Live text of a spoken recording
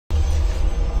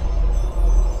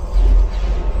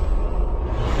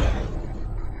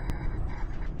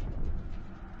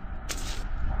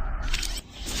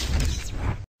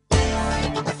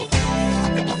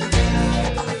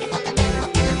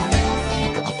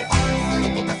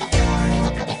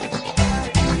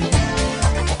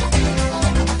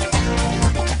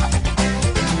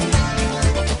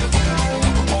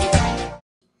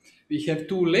have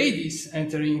two ladies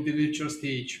entering the virtual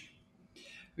stage.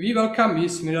 We welcome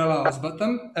Ms. Mirela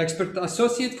Özbatman, Expert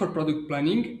Associate for Product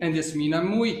Planning, and Jasmina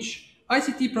Mujić,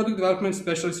 ICT Product Development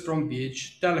Specialist from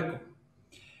Telecom.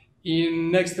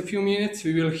 In next few minutes,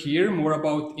 we will hear more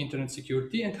about internet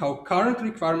security and how current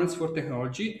requirements for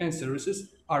technology and services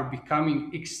are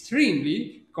becoming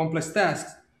extremely complex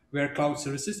tasks, where cloud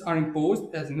services are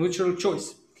imposed as a neutral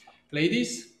choice.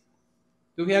 Ladies,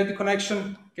 do we have the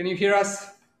connection? Can you hear us?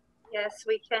 Yes,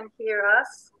 we can hear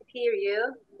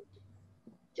you.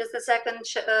 Just a second,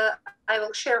 I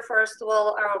will share first of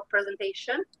all our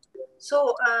presentation.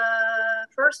 So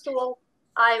first of all,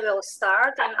 I will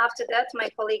start, and after that, my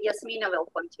colleague Jasmina will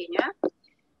continue.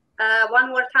 One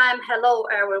more time, hello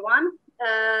everyone.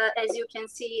 As you can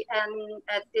see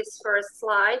at this first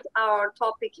slide, our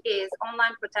topic is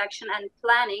online protection and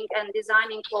planning and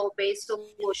designing cloud-based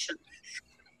solutions.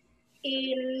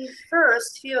 In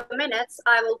first few minutes,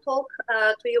 I will talk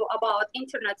to you about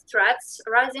internet threats,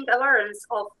 rising awareness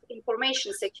of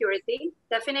information security,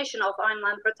 definition of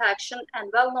online protection,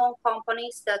 and well-known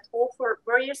companies that offer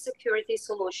various security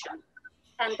solutions.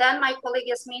 And then my colleague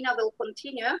Jasmina will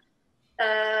continue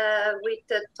with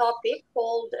the topic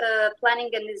called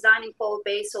planning and designing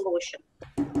cloud-based solution.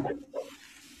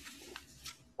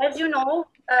 As you know,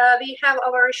 we have a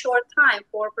very short time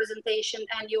for presentation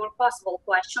and your possible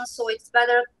questions, so it's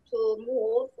better to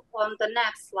move on the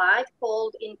next slide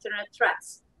called internet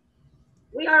threats.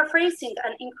 We are facing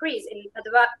an increase in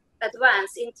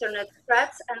advanced internet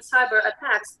threats and cyber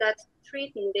attacks that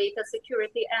threaten data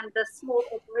security and the smooth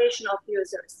operation of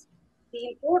users. The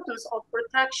importance of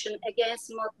protection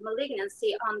against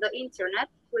malignancy on the internet,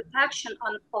 protection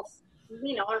of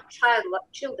minor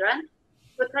children,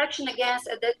 protection against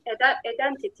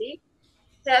identity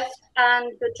theft,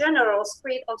 and the general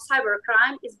spread of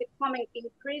cybercrime is becoming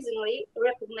increasingly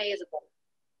recognizable.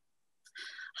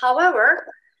 However,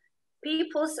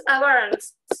 people's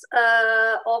awareness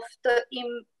of the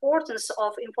importance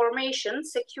of information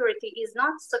security is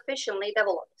not sufficiently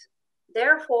developed.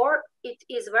 Therefore, it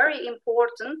is very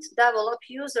important to develop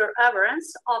user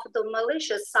awareness of the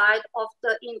malicious side of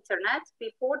the internet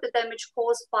before the damage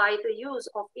caused by the use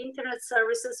of internet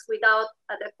services without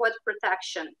adequate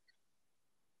protection.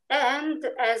 And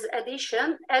as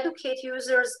addition, educate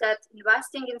users that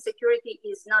investing in security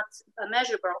is not a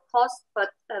measurable cost, but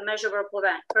a measurable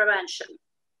prevention.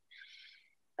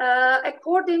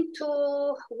 According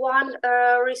to one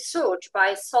research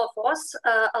by Sophos,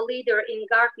 a leader in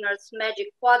Gartner's Magic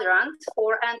Quadrant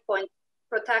for endpoint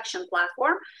protection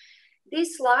platform,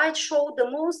 this slide showed the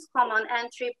most common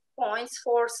entry points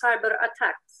for cyber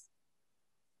attacks.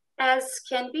 As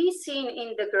can be seen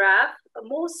in the graph,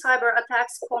 most cyber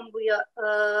attacks come via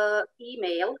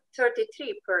email,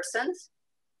 33%,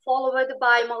 followed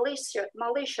by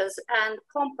malicious and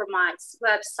compromised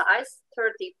websites,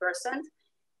 30%,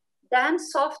 then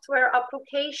software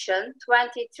application,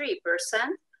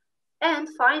 23%, and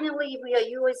finally via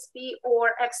USB or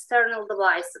external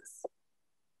devices.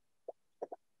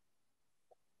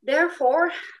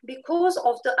 Therefore, because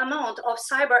of the amount of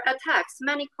cyber attacks,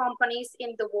 many companies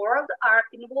in the world are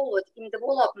involved in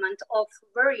development of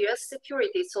various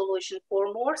security solutions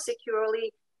for more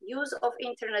securely use of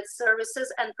internet services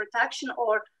and protection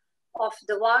of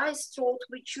device through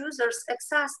which users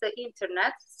access the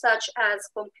internet, such as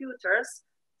computers,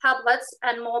 tablets,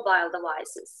 and mobile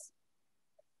devices.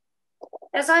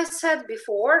 As I said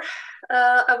before,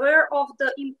 aware of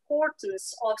the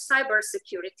importance of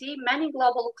cybersecurity, many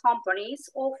global companies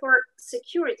offer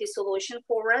security solutions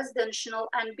for residential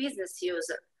and business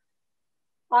users.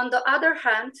 On the other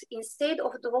hand, instead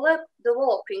of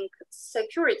developing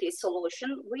security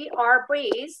solution, we are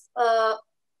based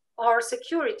our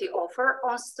security offer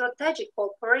on strategic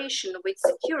cooperation with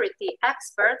security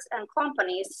experts and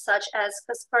companies such as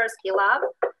Kaspersky Lab,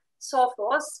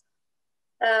 Sophos,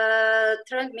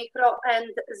 Trend Micro,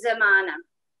 and Zemana.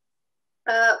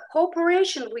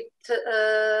 Cooperation with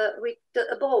the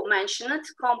above mentioned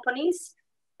companies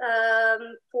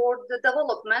for the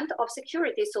development of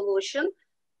security solution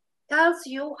tells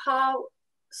you how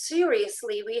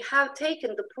seriously we have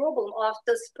taken the problem of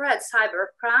the spread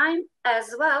cybercrime,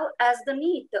 as well as the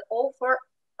need to offer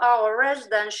our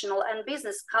residential and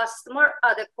business customer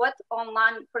adequate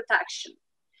online protection.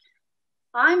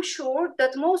 I'm sure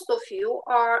that most of you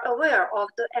are aware of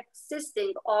the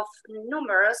existing of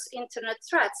numerous internet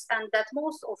threats and that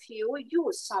most of you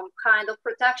use some kind of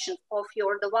protection of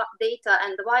your data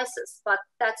and devices, but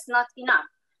that's not enough.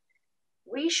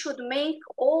 We should make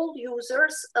all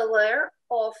users aware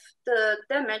of the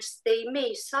damage they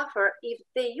may suffer if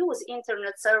they use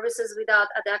internet services without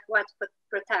adequate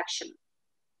protection.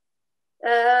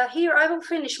 Here I will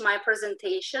finish my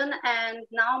presentation, and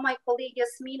now my colleague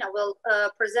Jasmina will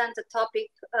present the topic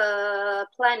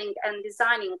planning and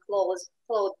designing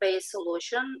cloud-based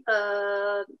solution.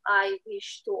 I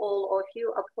wish to all of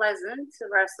you a pleasant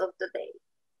rest of the day.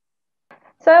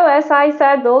 So, as I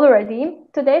said already,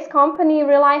 today's company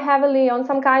rely heavily on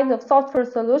some kind of software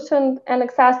solution and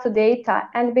access to data.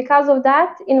 And because of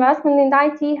that, investment in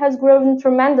IT has grown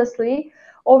tremendously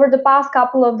over the past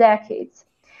couple of decades.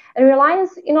 And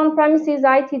reliance in on-premises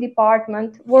IT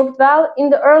department worked well in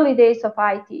the early days of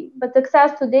IT, but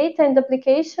access to data and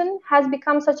application has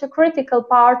become such a critical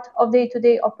part of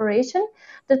day-to-day operation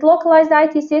that localized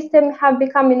IT systems have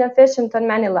become inefficient on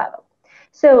many levels.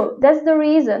 So that's the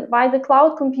reason why the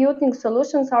cloud computing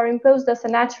solutions are imposed as a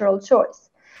natural choice.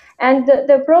 And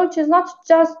the approach is not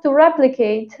just to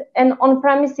replicate an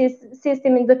on-premises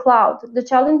system in the cloud. The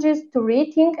challenge is to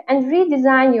rethink and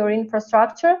redesign your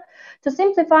infrastructure, to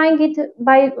simplifying it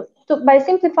by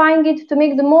simplifying it to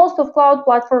make the most of cloud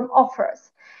platform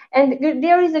offers. And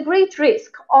there is a great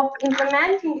risk of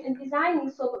implementing and designing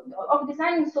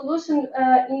solution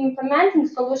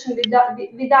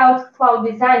without cloud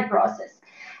design process.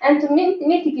 And to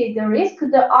mitigate the risk,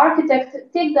 the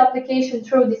architect take the application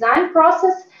through design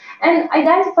process and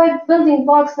identify building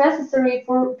blocks necessary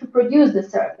to produce the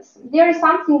service. There is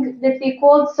something that we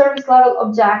call service level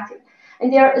objective,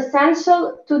 and they are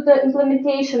essential to the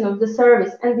implementation of the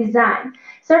service and design.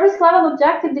 Service level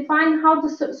objective define how the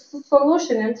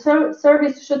solution and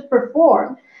service should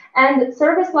perform, and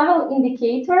service level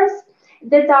indicators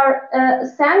that are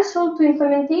essential to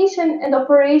implementation and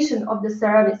operation of the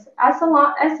service.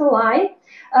 SLI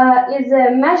is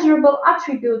measurable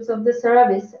attributes of the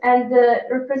service and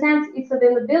represents its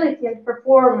availability and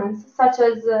performance, such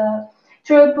as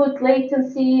throughput,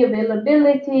 latency,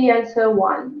 availability, and so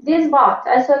on. These both,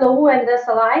 SLO and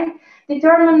SLI,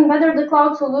 determine whether the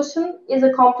cloud solution is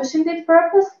accomplishing its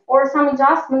purpose or some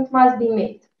adjustment must be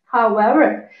made.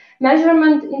 However,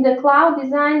 measurement in the cloud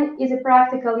design is a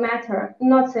practical matter,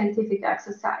 not scientific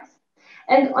exercise.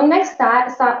 And on next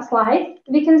slide,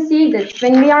 we can see that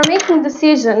when we are making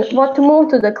decision what to move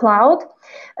to the cloud,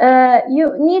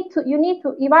 you need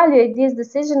to evaluate this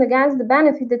decision against the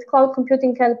benefit that cloud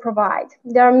computing can provide.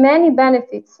 There are many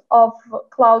benefits of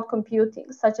cloud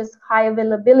computing, such as high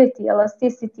availability,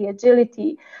 elasticity,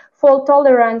 agility, fault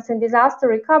tolerance, and disaster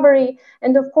recovery,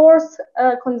 and of course,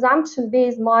 a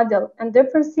consumption-based model and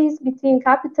differences between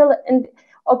capital and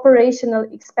operational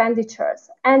expenditures.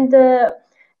 And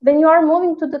when you are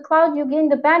moving to the cloud, you gain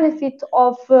the benefit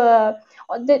of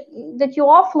that you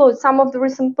offload some of the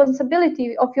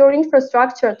responsibility of your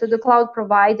infrastructure to the cloud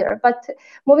provider. But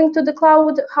moving to the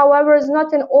cloud, however, is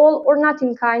not an all or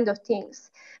nothing kind of things.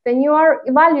 When you are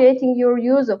evaluating your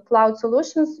use of cloud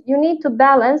solutions, you need to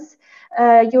balance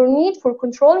your need for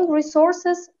controlling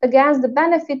resources against the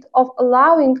benefit of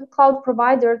allowing cloud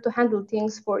provider to handle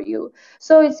things for you.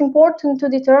 So it's important to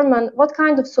determine what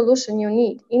kind of solution you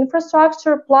need,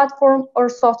 infrastructure, platform, or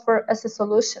software as a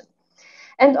solution.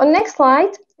 And on next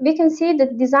slide, we can see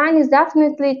that design is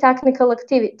definitely technical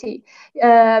activity.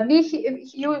 On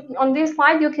this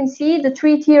slide, you can see the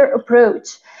three-tier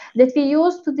approach that we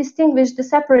use to distinguish the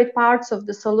separate parts of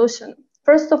the solution.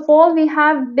 First of all, we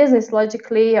have business logic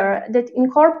layer that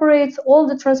incorporates all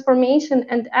the transformation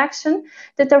and action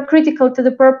that are critical to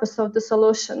the purpose of the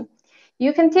solution.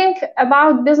 You can think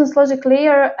about business logic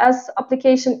layer as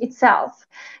application itself.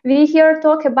 We here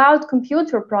talk about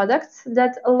computer products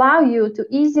that allow you to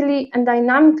easily and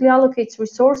dynamically allocate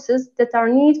resources that are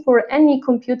needed for any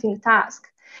computing task.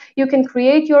 You can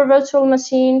create your virtual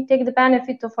machine, take the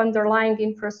benefit of underlying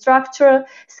infrastructure,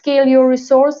 scale your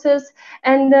resources,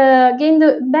 and gain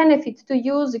the benefit to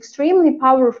use extremely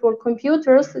powerful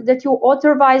computers that you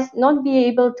otherwise not be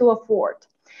able to afford.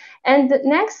 And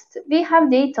next, we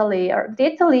have data layer.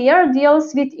 Data layer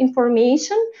deals with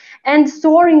information and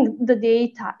storing the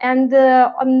data. And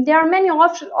there are many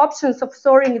options of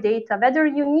storing data, whether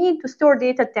you need to store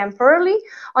data temporarily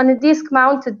on a disk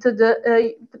mounted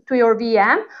to your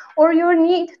VM, or you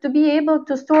need to be able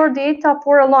to store data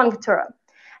for a long term.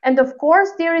 And of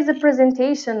course, there is a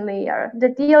presentation layer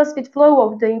that deals with flow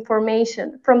of the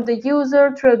information from the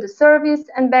user through the service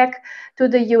and back to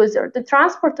the user. The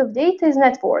transport of data is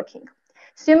networking.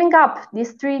 Summing up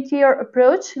this three-tier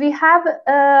approach, we have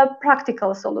a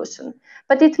practical solution,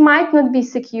 but it might not be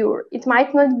secure. It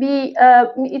might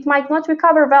not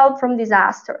recover well from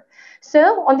disaster.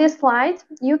 So on this slide,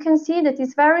 you can see that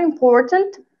it's very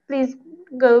important. Please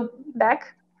go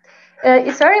back.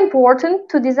 It's very important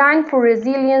to design for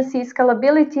resiliency,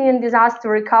 scalability, and disaster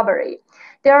recovery.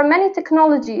 There are many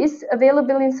technologies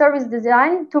available in service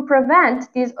design to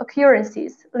prevent these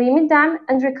occurrences, limit them,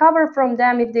 and recover from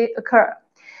them if they occur.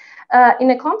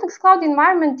 In a complex cloud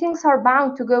environment, things are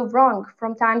bound to go wrong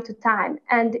from time to time,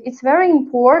 and it's very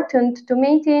important to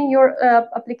maintain your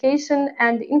application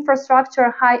and infrastructure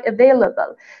high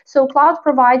available. So cloud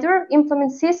provider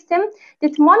implement system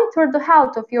that monitor the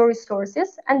health of your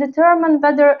resources and determine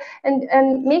whether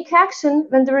and make action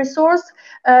when the resource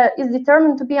is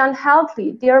determined to be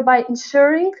unhealthy, thereby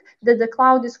ensuring that the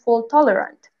cloud is fault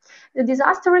tolerant. The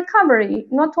disaster recovery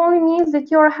not only means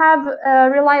that you have a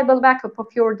reliable backup of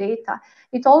your data,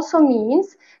 it also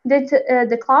means that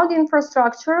the cloud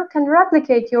infrastructure can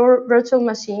replicate your virtual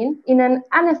machine in an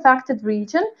unaffected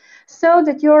region so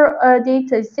that your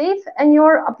data is safe and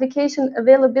your application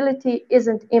availability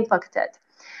isn't impacted.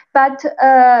 But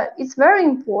it's very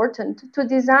important to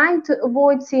design to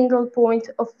avoid single point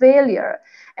of failure.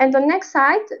 And on next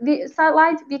slide,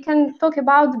 we can talk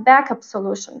about backup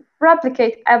solution,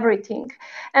 replicate everything.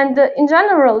 And in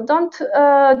general,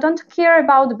 don't care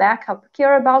about backup,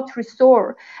 care about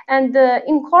restore, and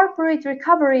incorporate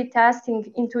recovery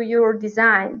testing into your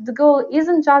design. The goal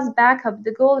isn't just backup,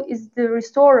 the goal is the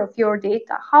restore of your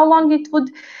data. How long it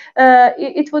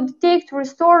would take to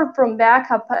restore from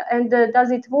backup, and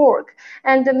does it work?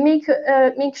 And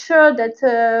make sure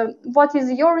that what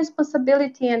is your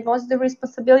responsibility and what's the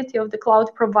responsibility of the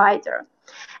cloud provider.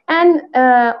 And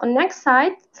on next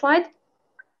slide,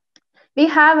 we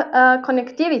have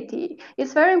connectivity.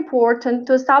 It's very important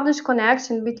to establish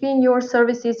connection between your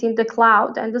services in the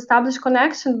cloud and establish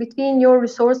connection between your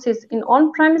resources in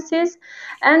on-premises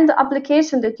and the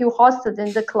application that you hosted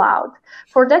in the cloud.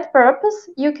 For that purpose,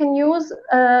 you can use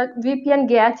VPN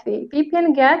gateway.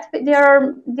 VPN gateway,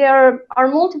 there are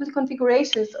multiple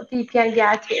configurations of VPN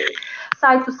gateway.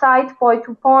 Site to site, point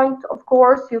to point. Of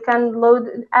course, you can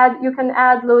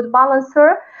add load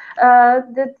balancer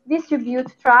that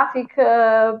distribute traffic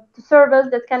to servers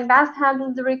that can best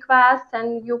handle the request,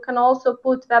 and you can also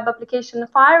put web application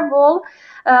firewall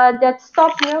that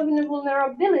stop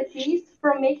vulnerabilities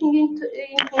from making into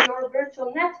your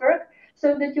virtual network,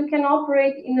 so that you can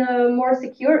operate in a more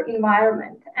secure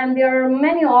environment. And there are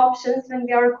many options when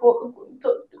we are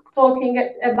talking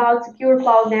about secure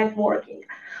cloud networking.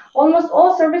 Almost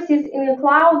all services in the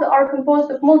cloud are composed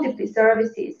of multiple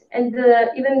services, and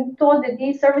even though that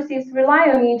these services rely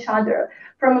on each other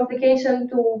from application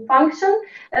to function,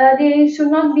 they should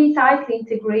not be tightly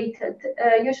integrated.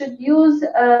 You should use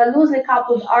a loosely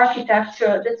coupled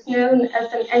architecture that's known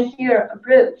as an n-tier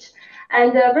approach.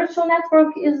 And the virtual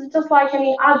network is just like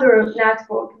any other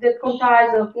network that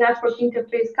comprises of network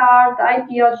interface card,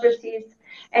 IP addresses,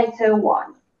 and so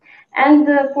on. And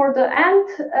for the end,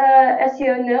 as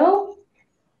you know,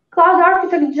 cloud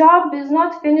architect job is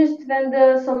not finished when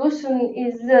the solution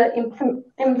is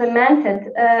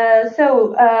implemented.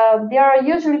 There are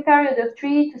usually periods of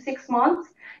 3 to 6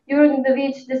 months during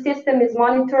which the system is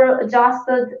monitored,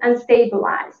 adjusted, and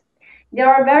stabilized. There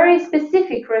are very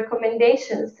specific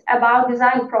recommendations about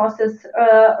design process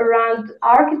around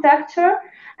architecture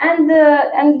and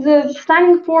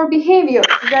planning for behavior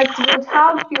that would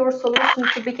help your solution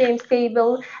to become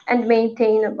stable and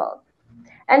maintainable.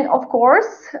 And of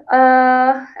course,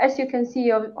 as you can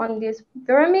see on this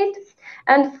pyramid,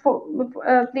 and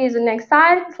please the next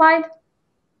slide.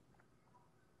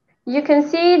 You can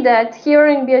see that here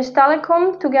in BH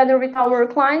Telecom, together with our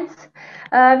clients,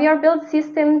 we are built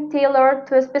system tailored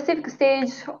to a specific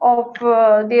stage of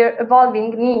their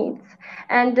evolving needs.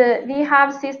 And we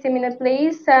have system in a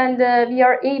place, and we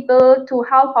are able to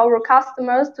help our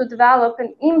customers to develop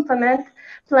and implement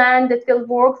plan that will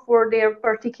work for their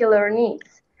particular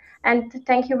needs. And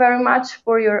thank you very much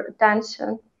for your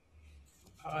attention.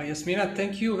 Jasmina,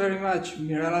 thank you very much.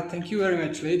 Mirela, thank you very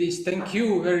much. Ladies, thank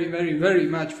you very, very, very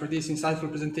much for this insightful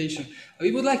presentation.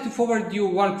 We would like to forward you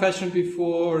one question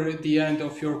before the end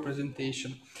of your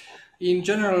presentation. In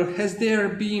general, has there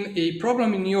been a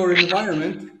problem in your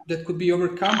environment that could be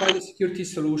overcome by the security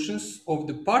solutions of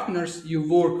the partners you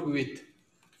work with?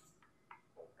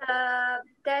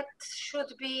 That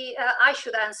should be, I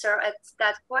should answer at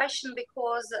that question,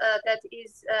 because that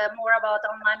is more about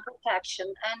online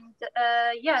protection. And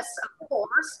yes, of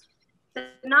course, the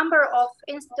number of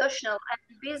institutional and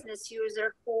business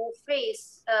users who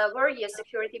face various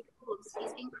security problems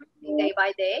is increasing day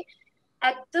by day.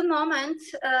 At the moment,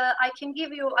 I can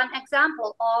give you an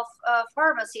example of a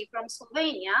pharmacy from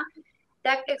Slovenia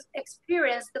that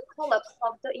experienced the collapse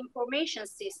of the information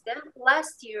system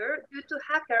last year due to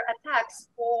hacker attacks,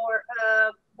 or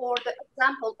the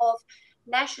example of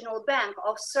National Bank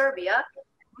of Serbia,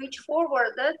 which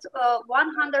forwarded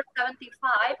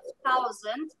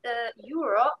 175,000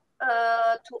 euro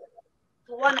to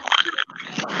one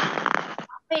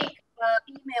fake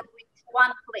email with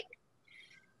one click.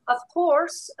 Of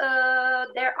course,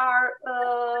 there are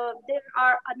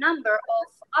a number of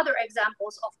other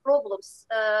examples of problems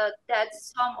that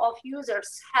some of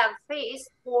users have faced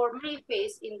or may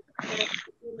face if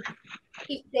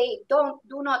they do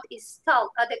not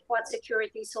install adequate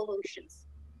security solutions.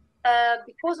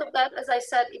 Because of that, as I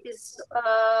said, it is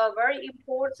very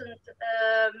important.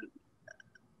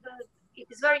 It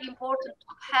is very important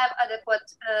to have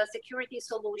adequate security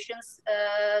solutions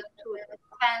to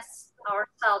defense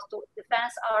ourselves, to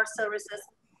defense our services,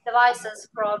 devices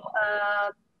from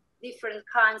different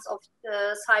kinds of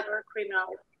cyber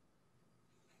criminality.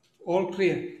 All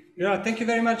clear. Yeah, thank you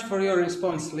very much for your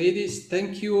response, ladies.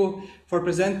 Thank you for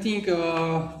presenting.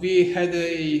 We had a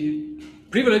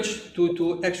privilege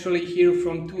to actually hear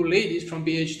from two ladies from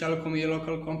BH Telecom, a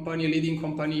local company, leading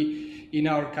company in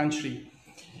our country.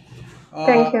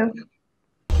 Thank you.